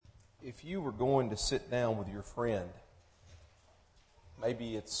If you were going to sit down with your friend,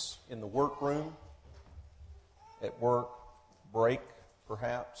 maybe it's in the workroom, at work, break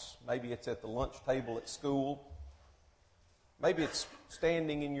perhaps, maybe it's at the lunch table at school, maybe it's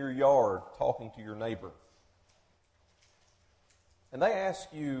standing in your yard talking to your neighbor, and they ask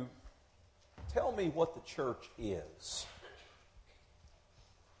you, tell me what the church is,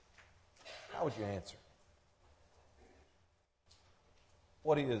 how would you answer?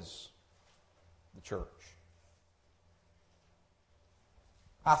 What is the church?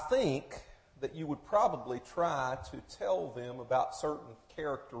 I think that you would probably try to tell them about certain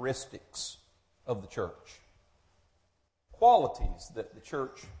characteristics of the church, qualities that the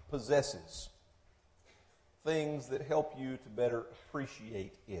church possesses, things that help you to better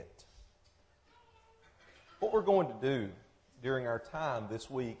appreciate it. What we're going to do during our time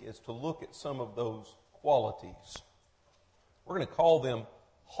this week is to look at some of those qualities. We're going to call them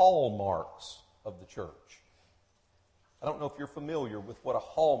hallmarks of the church. I don't know if you're familiar with what a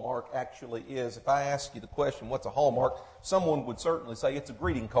hallmark actually is. If I ask you the question, what's a hallmark, someone would certainly say it's a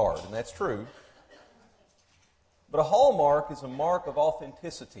greeting card, and that's true. But a hallmark is a mark of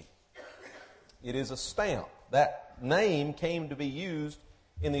authenticity. It is a stamp. That name came to be used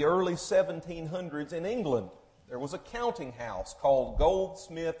in the early 1700s in England. There was a counting house called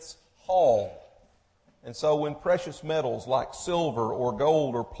Goldsmiths' Hall. And so when precious metals like silver or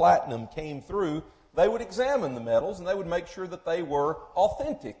gold or platinum came through, they would examine the metals and they would make sure that they were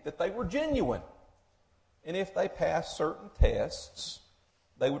authentic, that they were genuine. And if they passed certain tests,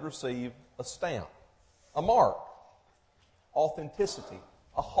 they would receive a stamp, a mark, authenticity,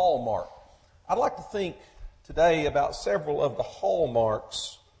 a hallmark. I'd like to think today about several of the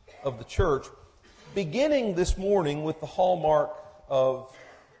hallmarks of the church, beginning this morning with the hallmark of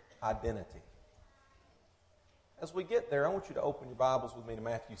identity. As we get there, I want you to open your Bibles with me to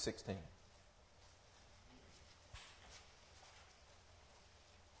Matthew 16.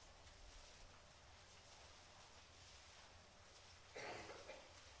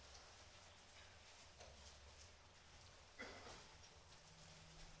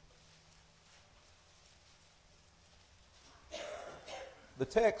 The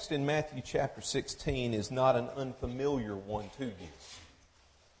text in Matthew chapter 16 is not an unfamiliar one to you.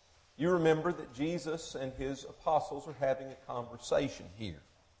 You remember that Jesus and his apostles are having a conversation here.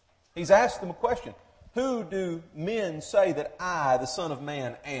 He's asked them a question. Who do men say that I, the Son of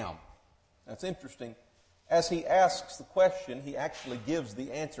Man, am? That's interesting. As he asks the question, he actually gives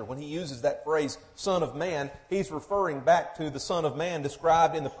the answer. When he uses that phrase, Son of Man, he's referring back to the Son of Man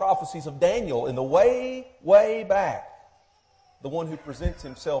described in the prophecies of Daniel in the way, way back. The one who presents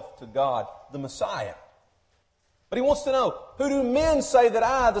himself to God, the Messiah. But he wants to know, who do men say that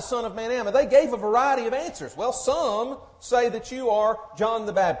I, the Son of Man, am? And they gave a variety of answers. Well, some say that you are John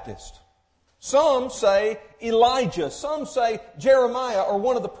the Baptist. Some say Elijah. Some say Jeremiah or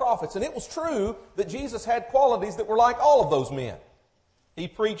one of the prophets. And it was true that Jesus had qualities that were like all of those men. He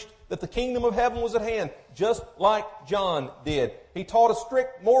preached that the kingdom of heaven was at hand, just like John did. He taught a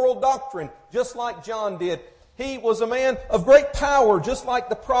strict moral doctrine, just like John did. He was a man of great power, just like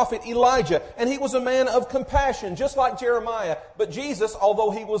the prophet Elijah. And he was a man of compassion, just like Jeremiah. But Jesus, although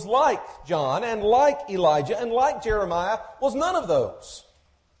he was like John and like Elijah and like Jeremiah, was none of those.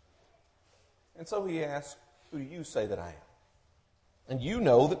 And so he asked, who do you say that I am? And you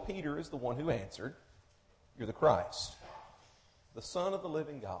know that Peter is the one who answered, you're the Christ, the Son of the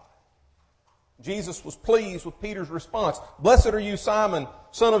living God. Jesus was pleased with Peter's response. Blessed are you, Simon,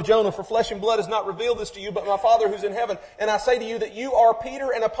 son of Jonah, for flesh and blood has not revealed this to you, but my Father who's in heaven. And I say to you that you are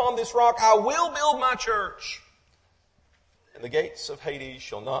Peter, and upon this rock I will build my church. And the gates of Hades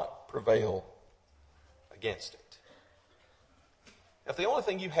shall not prevail against it. If the only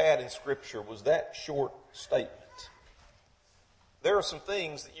thing you had in Scripture was that short statement, there are some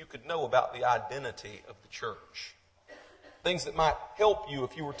things that you could know about the identity of the church. Things that might help you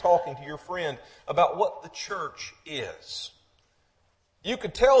if you were talking to your friend about what the church is. You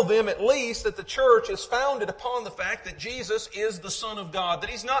could tell them at least that the church is founded upon the fact that Jesus is the Son of God, that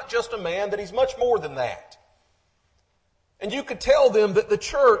He's not just a man, that He's much more than that. And you could tell them that the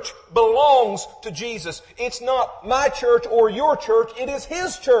church belongs to Jesus. It's not my church or your church, it is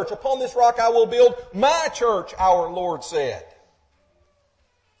His church. Upon this rock I will build my church, our Lord said.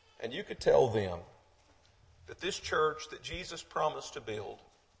 And you could tell them that this church that Jesus promised to build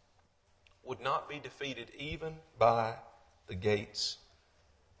would not be defeated even by the gates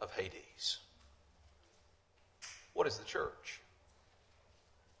of Hades. What is the church?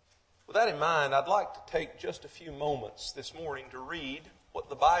 With that in mind, I'd like to take just a few moments this morning to read what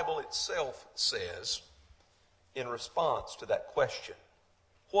the Bible itself says in response to that question.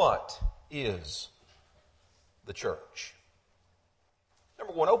 What is the church?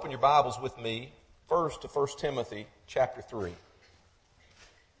 Number one, open your Bibles with me first to 1 Timothy chapter 3.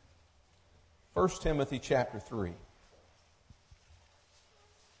 1 Timothy chapter 3.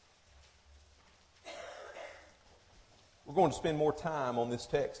 We're going to spend more time on this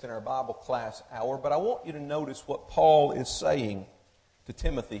text in our Bible class hour, but I want you to notice what Paul is saying to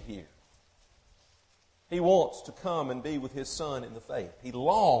Timothy here. He wants to come and be with his son in the faith. He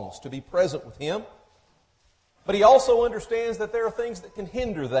longs to be present with him, but he also understands that there are things that can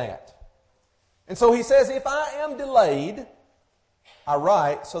hinder that. And so he says, if I am delayed, I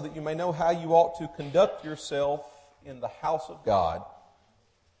write so that you may know how you ought to conduct yourself in the house of God,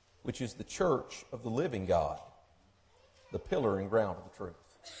 which is the church of the living God, the pillar and ground of the truth.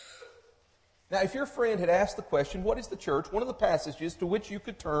 Now, if your friend had asked the question, what is the church? One of the passages to which you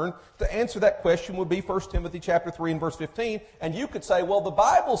could turn to answer that question would be 1 Timothy chapter 3 and verse 15. And you could say, well, the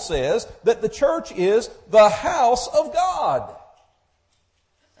Bible says that the church is the house of God.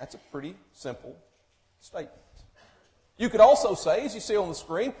 That's a pretty simple statement. You could also say, as you see on the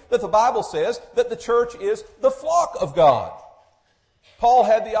screen, that the Bible says that the church is the flock of God. Paul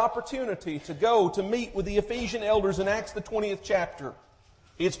had the opportunity to go to meet with the Ephesian elders in Acts the 20th chapter.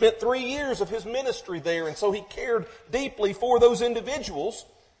 He had spent 3 years of his ministry there, and so he cared deeply for those individuals.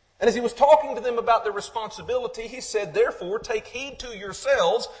 And as he was talking to them about their responsibility, he said, therefore, take heed to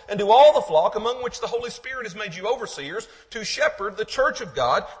yourselves and to all the flock among which the Holy Spirit has made you overseers, to shepherd the church of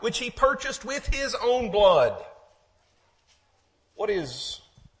God, which he purchased with his own blood. What is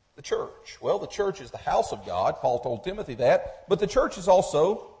the church? Well, the church is the house of God. Paul told Timothy that. But the church is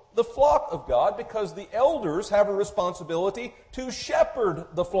also the flock of God, because the elders have a responsibility to shepherd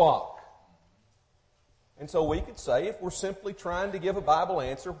the flock. And so we could say, if we're simply trying to give a Bible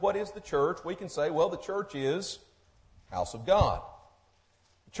answer, what is the church? We can say, well, the church is house of God.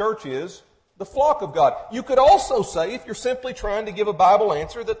 The church is the flock of God. You could also say, if you're simply trying to give a Bible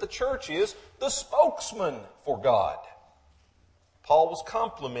answer, that the church is the spokesman for God. Paul was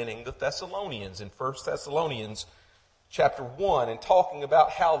complimenting the Thessalonians in 1 Thessalonians chapter 1 and talking about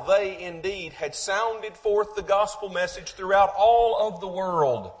how they indeed had sounded forth the gospel message throughout all of the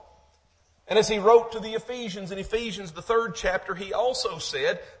world. And as he wrote to the Ephesians in Ephesians the 3rd chapter, he also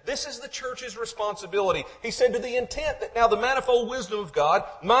said, this is the church's responsibility. He said, to the intent that now the manifold wisdom of God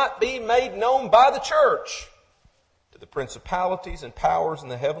might be made known by the church to the principalities and powers in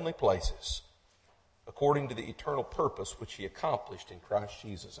the heavenly places, according to the eternal purpose which he accomplished in Christ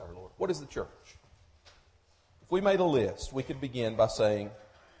Jesus our Lord. What is the church? If we made a list, we could begin by saying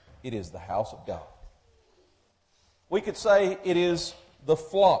it is the house of God. We could say it is the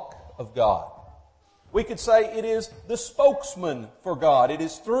flock of God. We could say it is the spokesman for God. It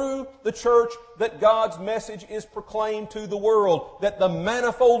is through the church that God's message is proclaimed to the world, that the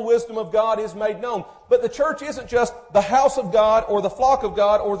manifold wisdom of God is made known. But the church isn't just the house of God or the flock of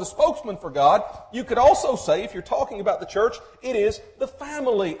God or the spokesman for God. You could also say, if you're talking about the church, it is the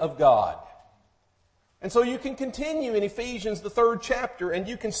family of God. And so you can continue in Ephesians the 3rd chapter, and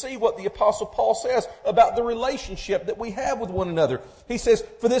you can see what the Apostle Paul says about the relationship that we have with one another. He says,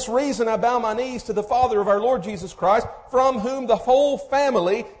 for this reason I bow my knees to the Father of our Lord Jesus Christ, from whom the whole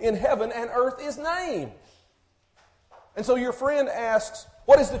family in heaven and earth is named. And so your friend asks,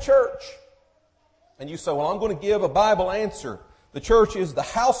 what is the church? And you say, well, I'm going to give a Bible answer. The church is the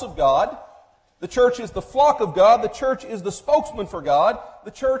house of God. The church is the flock of God. The church is the spokesman for God.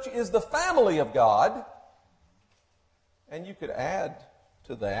 The church is the family of God. And you could add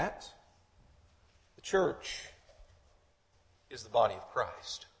to that, the church is the body of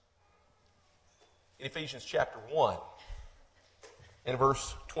Christ. In Ephesians chapter 1 and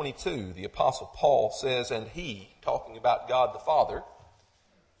verse 22, the Apostle Paul says, and he, talking about God the Father,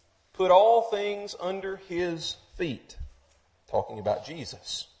 put all things under his feet, talking about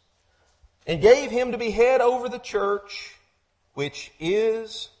Jesus, and gave him to be head over the church, which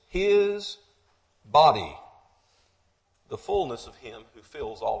is his body, the fullness of him who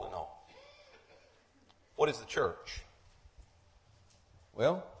fills all in all. What is the church?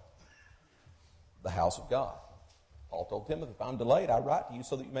 Well, the house of God. Paul told Timothy, if I'm delayed, I write to you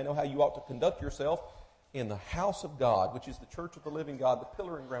so that you may know how you ought to conduct yourself in the house of God, which is the church of the living God, the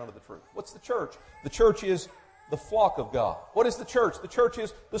pillar and ground of the truth. What's the church? The church is the flock of God. What is the church? The church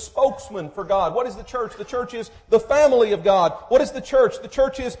is the spokesman for God. What is the church? The church is the family of God. What is the church? The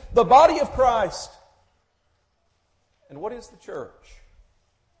church is the body of Christ. And what is the church?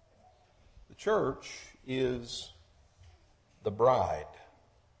 The church is the bride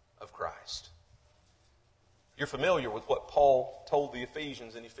of Christ. You're familiar with what Paul told the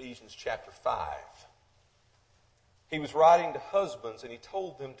Ephesians in Ephesians chapter 5. He was writing to husbands, and he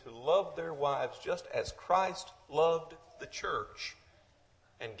told them to love their wives just as Christ loved the church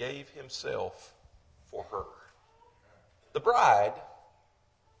and gave himself for her. The bride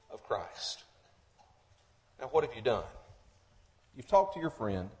of Christ. Now, what have you done? You've talked to your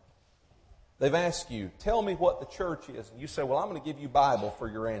friend. They've asked you, tell me what the church is. And you say, well, I'm going to give you Bible for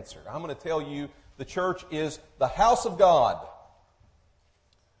your answer. I'm going to tell you the church is the house of God.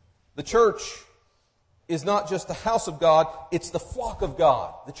 The church is not just the house of God, it's the flock of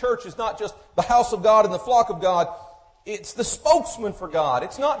God. The church is not just the house of God and the flock of God, it's the spokesman for God.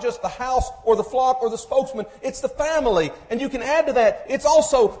 It's not just the house or the flock or the spokesman, it's the family. And you can add to that, it's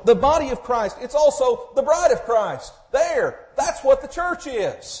also the body of Christ. It's also the bride of Christ. There, that's what the church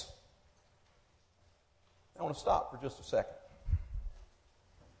is. I want to stop for just a second.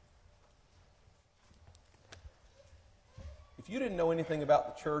 If you didn't know anything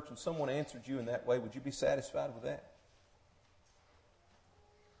about the church and someone answered you in that way, would you be satisfied with that?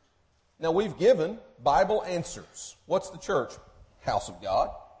 Now, we've given Bible answers. What's the church? House of God.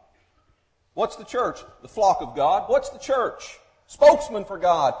 What's the church? The flock of God. What's the church? Spokesman for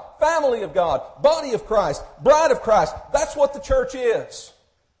God, family of God, body of Christ, bride of Christ. That's what the church is.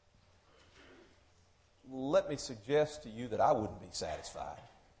 Let me suggest to you that I wouldn't be satisfied.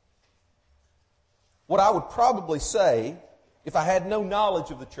 What I would probably say, if I had no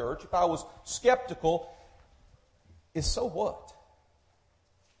knowledge of the church, if I was skeptical, is so what?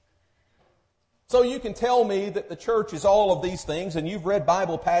 So you can tell me that the church is all of these things, and you've read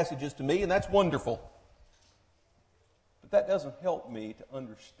Bible passages to me, and that's wonderful. But that doesn't help me to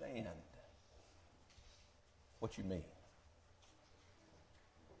understand what you mean.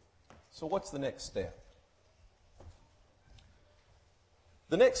 So what's the next step?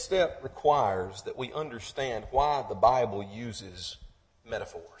 The next step requires that we understand why the Bible uses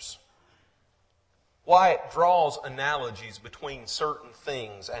metaphors. Why it draws analogies between certain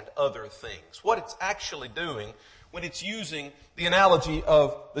things and other things. What it's actually doing when it's using the analogy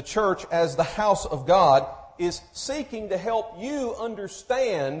of the church as the house of God is seeking to help you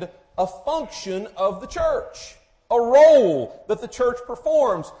understand a function of the church. A role that the church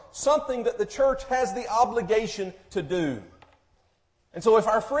performs. Something that the church has the obligation to do. And so if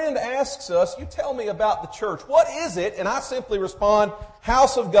our friend asks us, you tell me about the church, what is it? And I simply respond,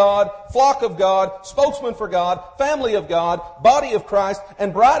 house of God, flock of God, spokesman for God, family of God, body of Christ,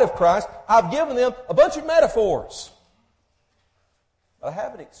 and bride of Christ. I've given them a bunch of metaphors. But I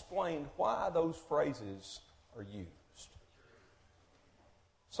haven't explained why those phrases are used.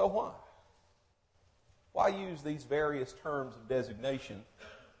 So why? Why use these various terms of designation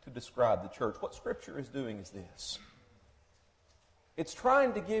to describe the church? What Scripture is doing is this. It's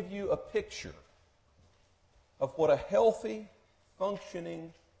trying to give you a picture of what a healthy,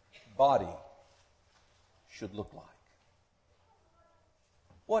 functioning body should look like.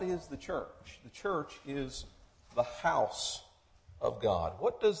 What is the church? The church is the house of God.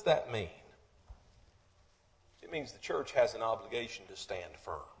 What does that mean? It means the church has an obligation to stand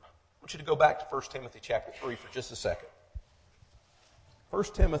firm. I want you to go back to 1 Timothy chapter 3 for just a second. 1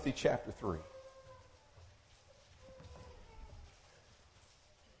 Timothy chapter 3.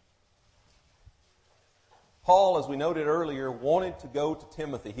 Paul, as we noted earlier, wanted to go to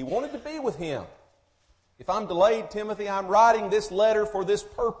Timothy. He wanted to be with him. If I'm delayed, Timothy, I'm writing this letter for this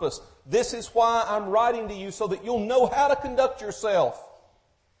purpose. This is why I'm writing to you, so that you'll know how to conduct yourself.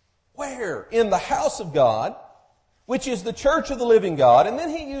 Where? In the house of God, which is the church of the living God. And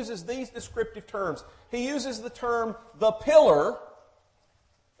then he uses these descriptive terms. He uses the term the pillar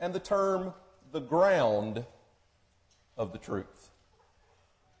and the term the ground of the truth.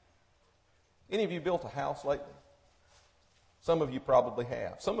 Any of you built a house lately? Some of you probably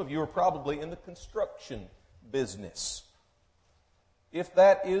have. Some of you are probably in the construction business. If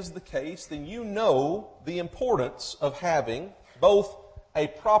that is the case, then you know the importance of having both a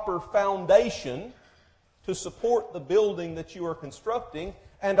proper foundation to support the building that you are constructing,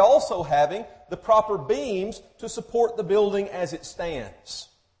 and also having the proper beams to support the building as it stands.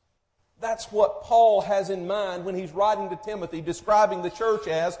 That's what Paul has in mind when he's writing to Timothy, describing the church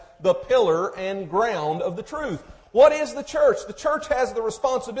as the pillar and ground of the truth. What is the church? The church has the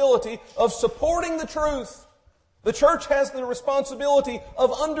responsibility of supporting the truth. The church has the responsibility of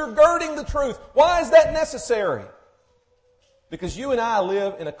undergirding the truth. Why is that necessary? Because you and I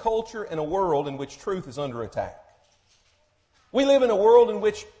live in a culture and a world in which truth is under attack. We live in a world in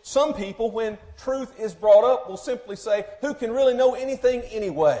which some people, when truth is brought up, will simply say, who can really know anything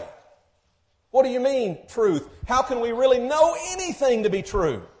anyway? What do you mean, truth? How can we really know anything to be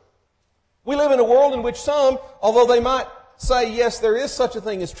true? We live in a world in which some, although they might say, yes, there is such a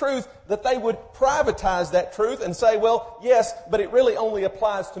thing as truth, that they would privatize that truth and say, well, yes, but it really only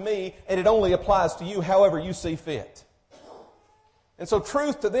applies to me and it only applies to you however you see fit. And so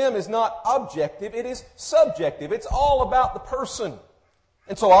truth to them is not objective, it is subjective. It's all about the person.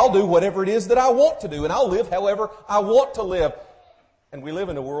 And so I'll do whatever it is that I want to do, and I'll live however I want to live. And we live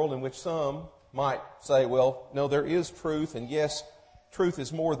in a world in which some might say, well, no, there is truth, and yes, truth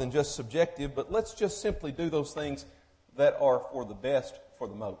is more than just subjective, but let's just simply do those things that are for the best, for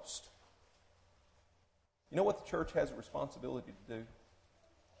the most. You know what the church has a responsibility to do?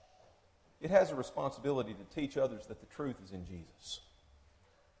 It has a responsibility to teach others that the truth is in Jesus.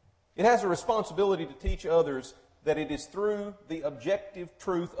 It has a responsibility to teach others that it is through the objective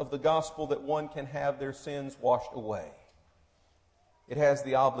truth of the gospel that one can have their sins washed away. It has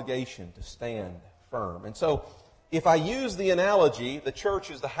the obligation to stand firm. And so, if I use the analogy, the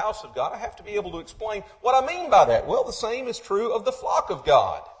church is the house of God, I have to be able to explain what I mean by that. Well, the same is true of the flock of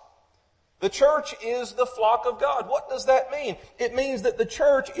God. The church is the flock of God. What does that mean? It means that the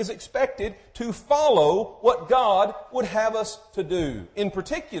church is expected to follow what God would have us to do. In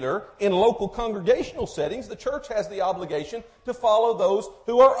particular, in local congregational settings, the church has the obligation to follow those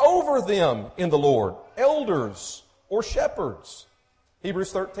who are over them in the Lord, elders or shepherds.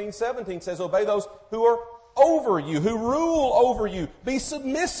 Hebrews 13:17 says, obey those who are over you, who rule over you. Be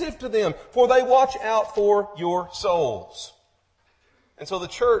submissive to them, for they watch out for your souls. And so the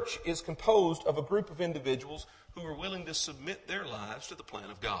church is composed of a group of individuals who are willing to submit their lives to the plan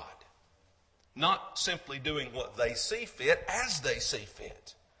of God. Not simply doing what they see fit as they see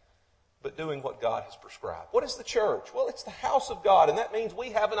fit, but doing what God has prescribed. What is the church? Well, it's the house of God, and that means we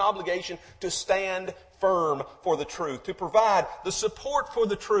have an obligation to stand firm for the truth, to provide the support for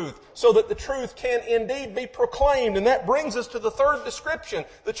the truth so that the truth can indeed be proclaimed. And that brings us to the third description.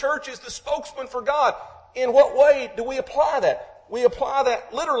 The church is the spokesman for God. In what way do we apply that? We apply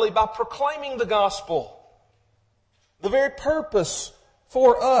that literally by proclaiming the gospel. The very purpose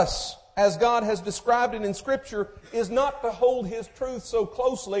for us, as God has described it in Scripture, is not to hold His truth so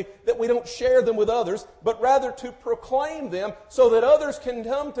closely that we don't share them with others, but rather to proclaim them so that others can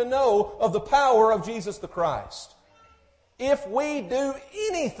come to know of the power of Jesus the Christ. If we do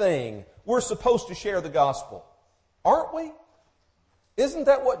anything, we're supposed to share the gospel. Aren't we? Isn't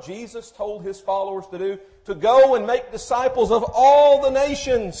that what Jesus told His followers to do? To go and make disciples of all the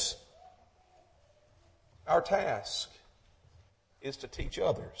nations. Our task is to teach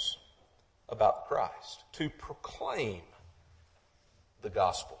others about Christ, to proclaim the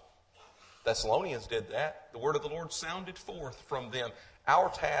gospel. Thessalonians did that. The word of the Lord sounded forth from them. Our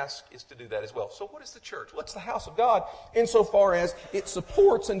task is to do that as well. So what is the church? What's the house of God? Insofar as it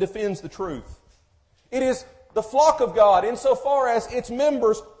supports and defends the truth. It is the flock of God insofar as its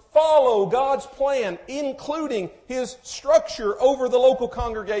members follow God's plan, including His structure over the local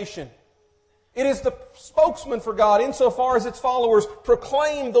congregation. It is the spokesman for God insofar as its followers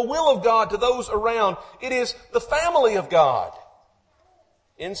proclaim the will of God to those around. It is the family of God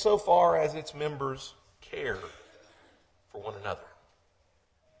insofar as its members care for one another.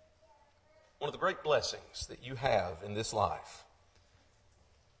 One of the great blessings that you have in this life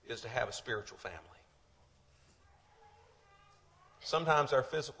is to have a spiritual family. Sometimes our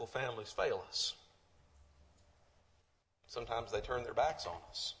physical families fail us. Sometimes they turn their backs on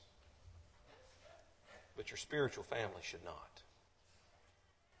us. But your spiritual family should not.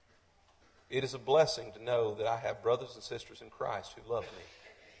 It is a blessing to know that I have brothers and sisters in Christ who love me.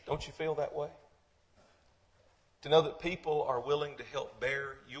 Don't you feel that way? To know that people are willing to help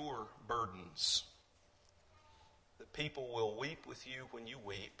bear your burdens. That people will weep with you when you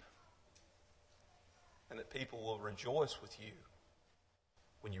weep. And that people will rejoice with you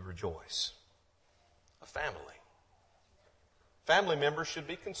when you rejoice. A family. Family members should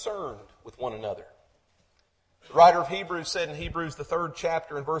be concerned with one another. The writer of Hebrews said in Hebrews, the 3rd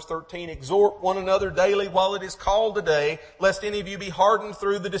chapter in verse 13, exhort one another daily while it is called today, lest any of you be hardened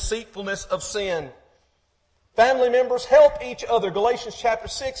through the deceitfulness of sin. Family members help each other. Galatians chapter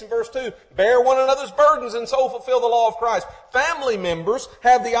 6 and verse 2, bear one another's burdens and so fulfill the law of Christ. Family members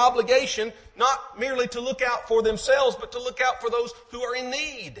have the obligation not merely to look out for themselves, but to look out for those who are in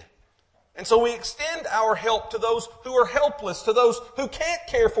need. And so we extend our help to those who are helpless, to those who can't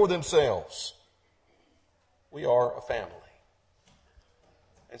care for themselves. We are a family.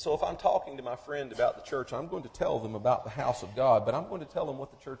 And so if I'm talking to my friend about the church, I'm going to tell them about the house of God, but I'm going to tell them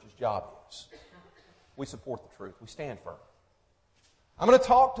what the church's job is. We support the truth. We stand firm. I'm going to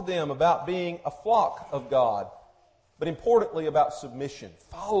talk to them about being a flock of God, but importantly about submission,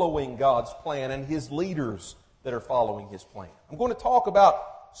 following God's plan and His leaders that are following His plan. I'm going to talk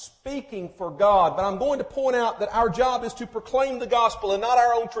about speaking for God, but I'm going to point out that our job is to proclaim the gospel and not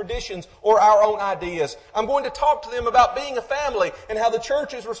our own traditions or our own ideas. I'm going to talk to them about being a family and how the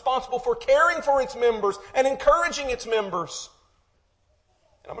church is responsible for caring for its members and encouraging its members.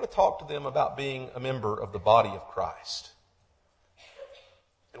 And I'm going to talk to them about being a member of the body of Christ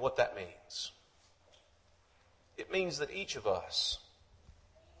and what that means. It means that each of us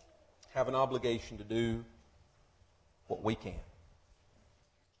have an obligation to do what we can.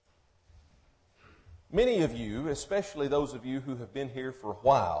 Many of you, especially those of you who have been here for a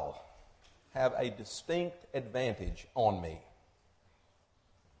while, have a distinct advantage on me.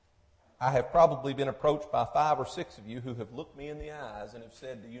 I have probably been approached by 5 or 6 of you who have looked me in the eyes and have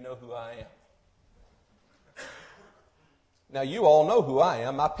said, "Do you know who I am?" Now, you all know who I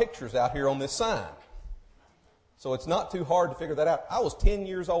am. My picture's out here on this sign. So it's not too hard to figure that out. I was 10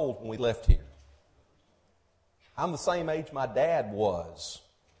 years old when we left here. I'm the same age my dad was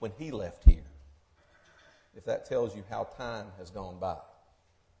when he left here, if that tells you how time has gone by.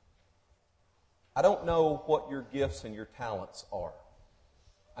 I don't know what your gifts and your talents are.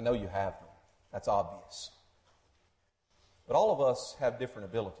 I know you have them. That's obvious. But all of us have different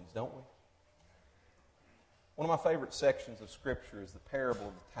abilities, don't we? One of my favorite sections of Scripture is the parable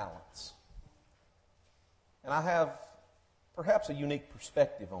of the talents. And I have perhaps a unique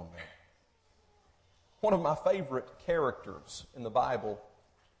perspective on that. One of my favorite characters in the Bible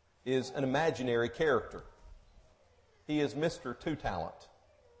is an imaginary character. He is Mr. Two Talent.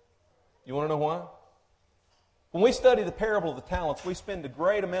 You want to know why? When we study the parable of the talents, we spend a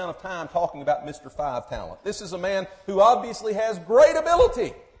great amount of time talking about Mr. Five Talent. This is a man who obviously has great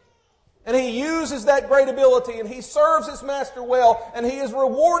ability. And he uses that great ability and he serves his master well and he is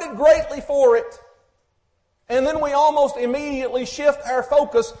rewarded greatly for it. And then we almost immediately shift our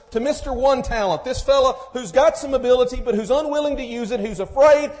focus to Mr. One Talent. This fellow who's got some ability but who's unwilling to use it, who's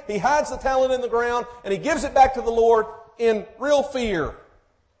afraid, he hides the talent in the ground and he gives it back to the Lord in real fear.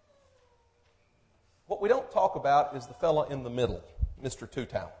 What we don't talk about is the fellow in the middle, Mr. Two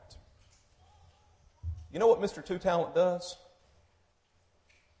Talent. You know what Mr. Two Talent does?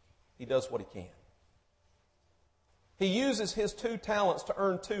 He does what he can. He uses his 2 talents to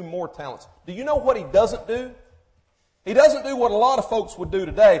earn 2 more talents. Do you know what he doesn't do? He doesn't do what a lot of folks would do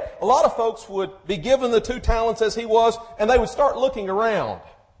today. A lot of folks would be given the 2 talents as he was, and they would start looking around.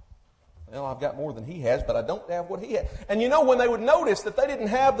 Well, I've got more than he has, but I don't have what he had. And you know, when they would notice that they didn't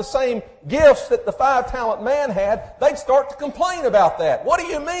have the same gifts that the 5-talent man had, they'd start to complain about that. What do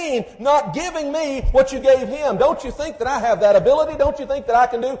you mean, not giving me what you gave him? Don't you think that I have that ability? Don't you think that I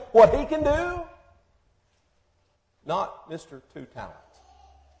can do what he can do? Not Mr. Two Talent.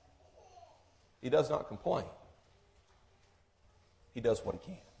 He does not complain. He does what he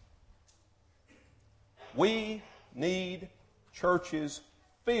can. We need churches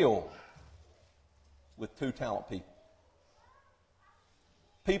filled with 2-talent people.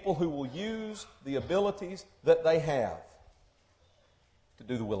 People who will use the abilities that they have to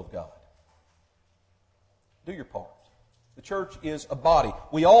do the will of God. Do your part. The church is a body.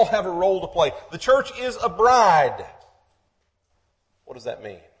 We all have a role to play. The church is a bride. What does that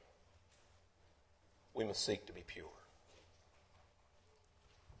mean? We must seek to be pure.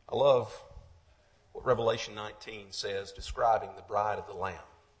 I love what Revelation 19 says, describing the bride of the Lamb.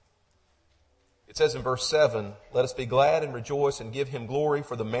 It says in verse 7, "Let us be glad and rejoice and give him glory,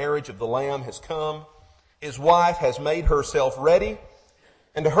 for the marriage of the Lamb has come. His wife has made herself ready.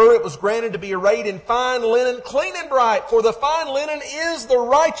 And to her it was granted to be arrayed in fine linen, clean and bright, for the fine linen is the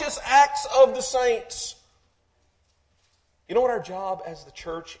righteous acts of the saints." You know what our job as the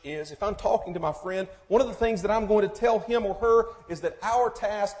church is? If I'm talking to my friend, one of the things that I'm going to tell him or her is that our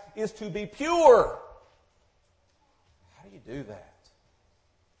task is to be pure. How do you do that?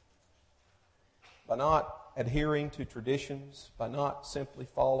 By not adhering to traditions, by not simply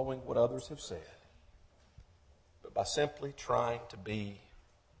following what others have said, but by simply trying to be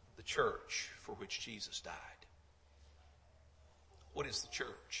the church for which Jesus died. What is the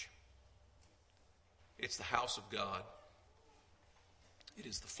church? It's the house of God. It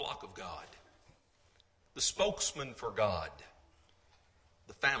is the flock of God, the spokesman for God,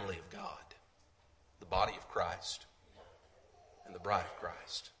 the family of God, the body of Christ, and the bride of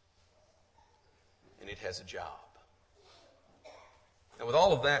Christ. And it has a job. Now, with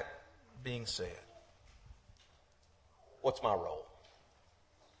all of that being said, what's my role?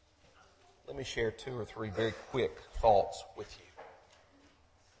 Let me share 2 or 3 very quick thoughts with you.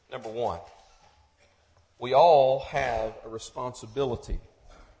 Number 1, we all have a responsibility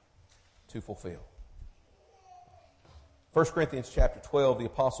to fulfill. 1 Corinthians chapter 12, the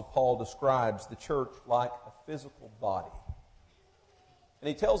Apostle Paul describes the church like a physical body. And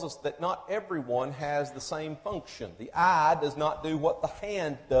he tells us that not everyone has the same function. The eye does not do what the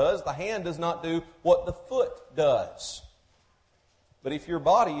hand does. The hand does not do what the foot does. But if your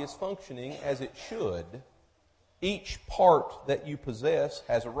body is functioning as it should, each part that you possess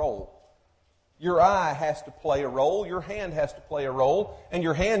has a role. Your eye has to play a role. Your hand has to play a role. And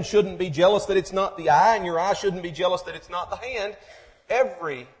your hand shouldn't be jealous that it's not the eye, and your eye shouldn't be jealous that it's not the hand.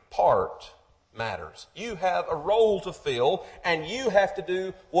 Every part matters. You have a role to fill, and you have to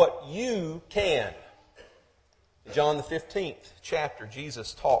do what you can. In John the 15th chapter,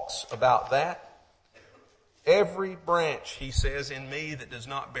 Jesus talks about that. Every branch, he says, in me that does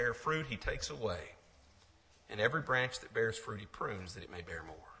not bear fruit, he takes away. And every branch that bears fruit, he prunes that it may bear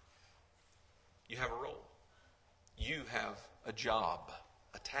more. You have a role. You have a job,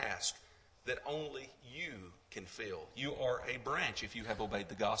 a task that only you can fill. You are a branch if you have obeyed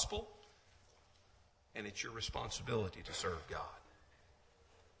the gospel, and it's your responsibility to serve God.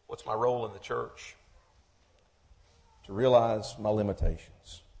 What's my role in the church? To realize my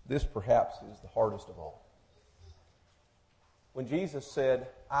limitations. This perhaps is the hardest of all. When Jesus said,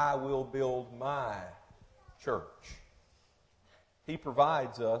 I will build my church, he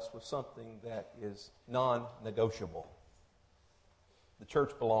provides us with something that is non-negotiable. The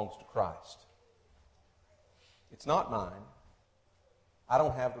church belongs to Christ. It's not mine. I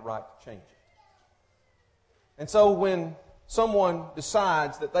don't have the right to change it. And so when someone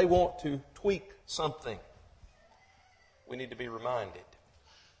decides that they want to tweak something, we need to be reminded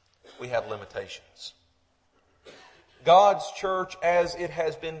we have limitations. God's church, as it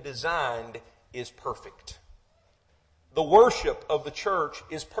has been designed, is perfect. The worship of the church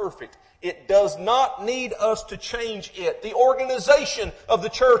is perfect. It does not need us to change it. The organization of the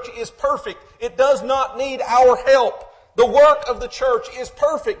church is perfect. It does not need our help. The work of the church is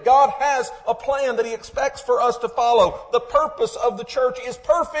perfect. God has a plan that He expects for us to follow. The purpose of the church is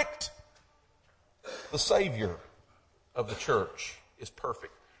perfect. The Savior of the church is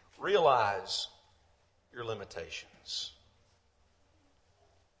perfect. Realize your limitations.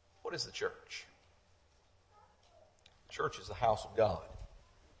 What is the church? The church is the house of God.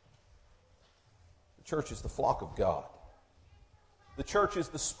 The church is the flock of God. The church is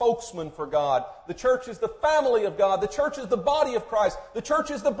the spokesman for God. The church is the family of God. The church is the body of Christ. The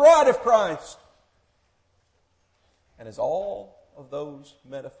church is the bride of Christ. And as all of those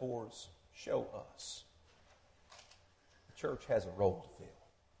metaphors show us, the church has a role to fill.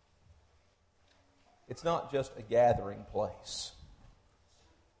 It's not just a gathering place.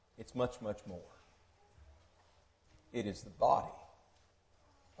 It's much, much more. It is the body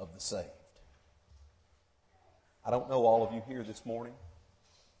of the saved. I don't know all of you here this morning,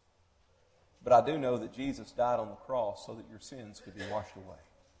 but I do know that Jesus died on the cross so that your sins could be washed away.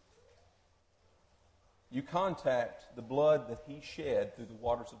 You contact the blood that He shed through the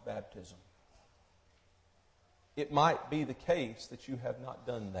waters of baptism. It might be the case that you have not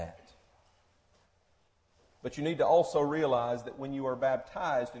done that. But you need to also realize that when you are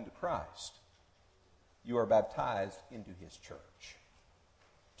baptized into Christ, you are baptized into His church.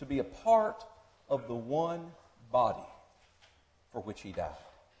 To be a part of the one body for which He died.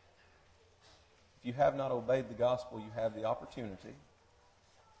 If you have not obeyed the gospel, you have the opportunity.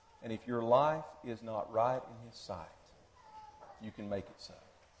 And if your life is not right in His sight, you can make it so.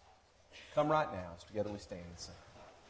 Come right now as together we stand and sing.